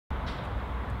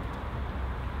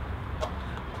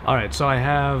Alright, so I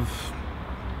have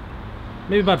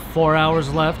maybe about 4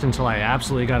 hours left until I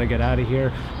absolutely gotta get out of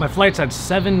here. My flight's at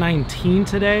 7:19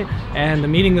 today, and the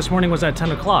meeting this morning was at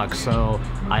 10 o'clock, so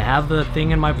I have the thing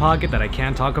in my pocket that I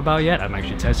can't talk about yet. I'm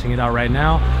actually testing it out right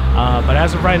now. But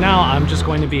as of right now, I'm just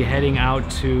going to be heading out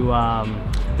to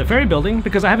the ferry building,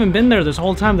 because I haven't been there this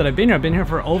whole time that I've been here. I've been here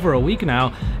for over a week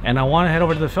now, and I want to head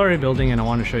over to the ferry building, and I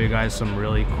want to show you guys some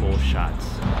really cool shots.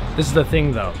 This is the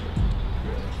thing though.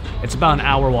 It's about an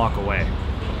hour walk away.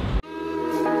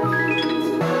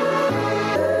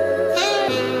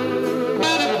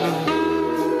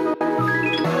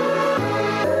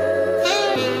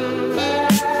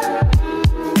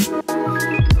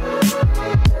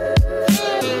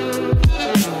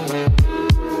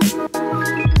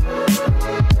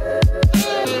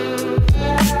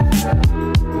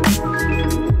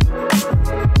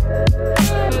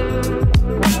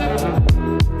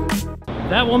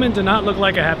 That woman did not look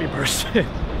like a happy person.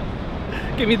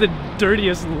 Give me the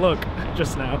dirtiest look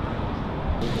just now.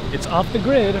 It's off the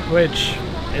grid, which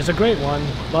is a great one,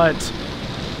 but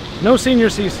no senior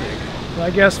seasick. So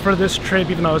I guess for this trip,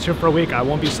 even though I was here for a week, I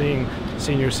won't be seeing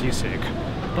senior seasick.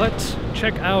 But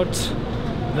check out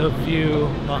the view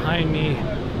behind me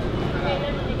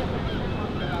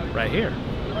right here.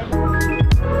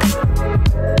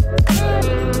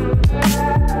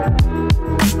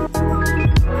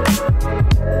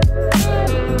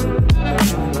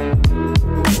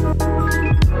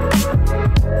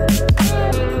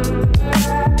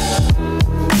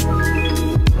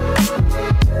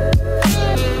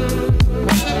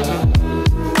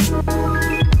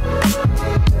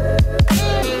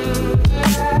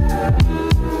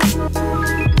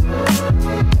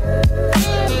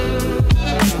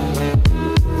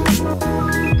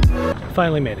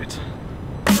 Finally made it.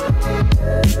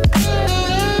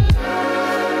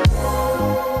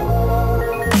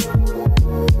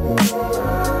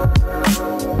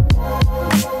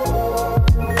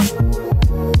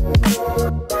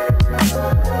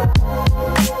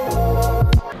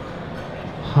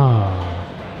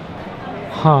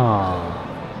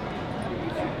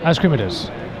 Ice cream it is.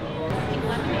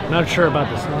 Not sure about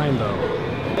this line though.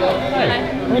 Hey,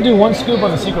 I'm gonna do one scoop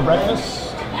on the secret breakfast.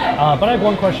 But I have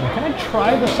one question. Can I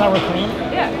try the sour cream?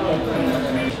 Yeah.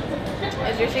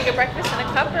 Is your secret breakfast in a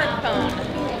cup or a cone?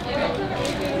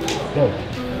 Whoa.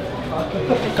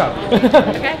 Cup.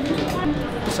 Okay.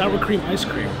 Sour cream ice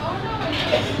cream.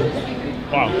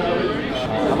 Wow.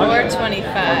 $4.25.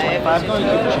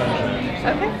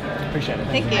 Okay. Appreciate it.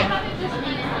 Thank you.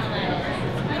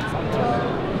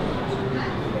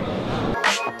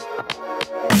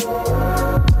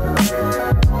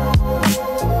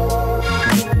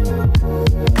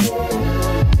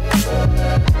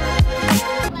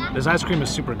 This ice cream is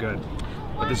super good,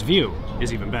 but this view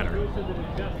is even better.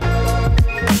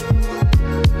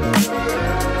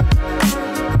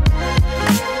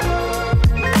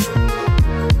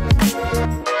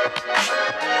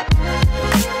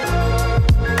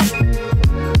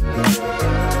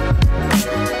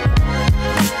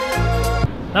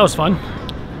 That was fun,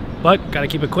 but gotta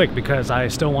keep it quick because I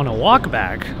still want to walk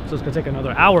back, so it's gonna take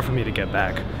another hour for me to get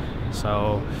back.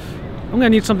 So I'm gonna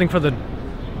need something for the,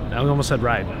 I almost said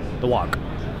ride, the walk.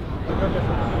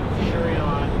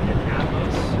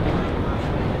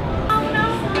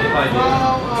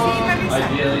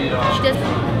 Ideally, She doesn't.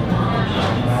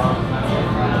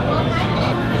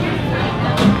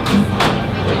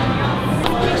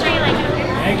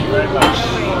 Thank you very much.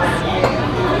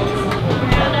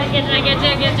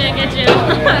 I get you.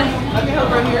 let me help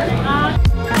right here.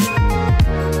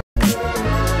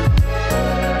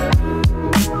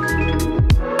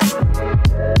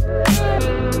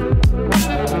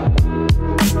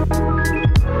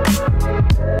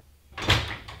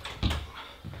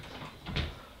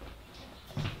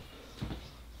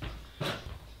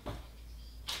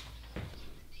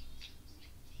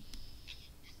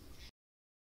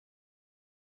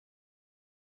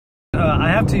 I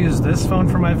have to use this phone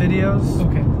for my videos.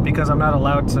 Okay. Because I'm not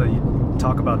allowed to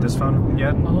talk about this phone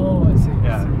yet. Oh, I see.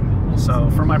 Yeah. So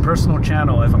for my personal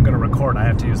channel, if I'm going to record, I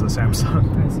have to use the Samsung.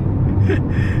 I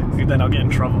see. Then I'll get in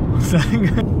trouble.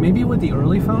 Maybe with the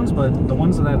early phones, but the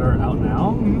ones that are out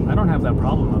now, I don't have that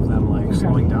problem of them like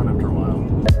slowing down after a while.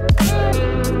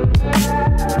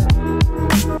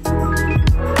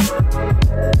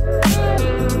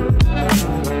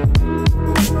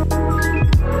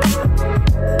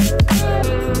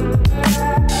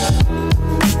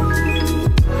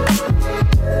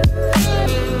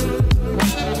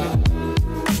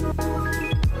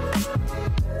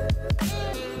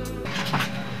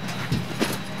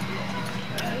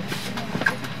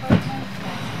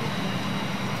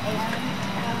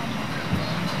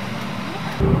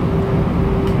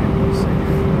 Let's see.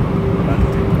 I'm about to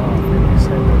take off, and they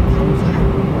said they're closing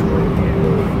when we're in.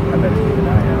 I better keep an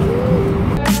eye out.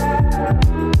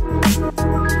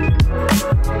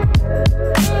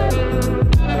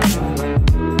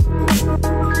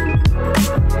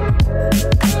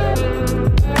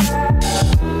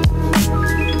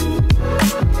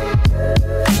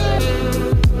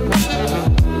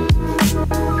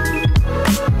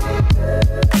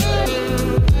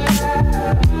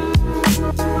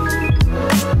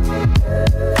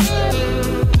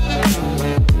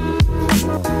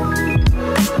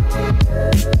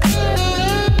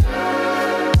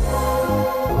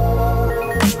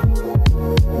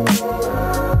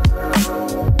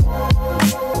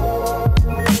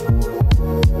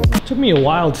 Took me a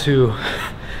while to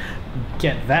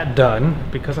get that done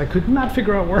because I could not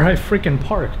figure out where I freaking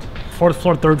parked. 4th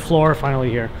floor, 3rd floor, finally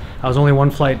here. I was only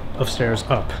 1 flight of stairs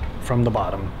up from the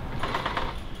bottom.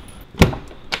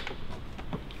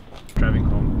 Driving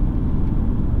home.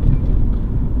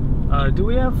 Do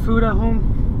we have food at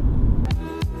home?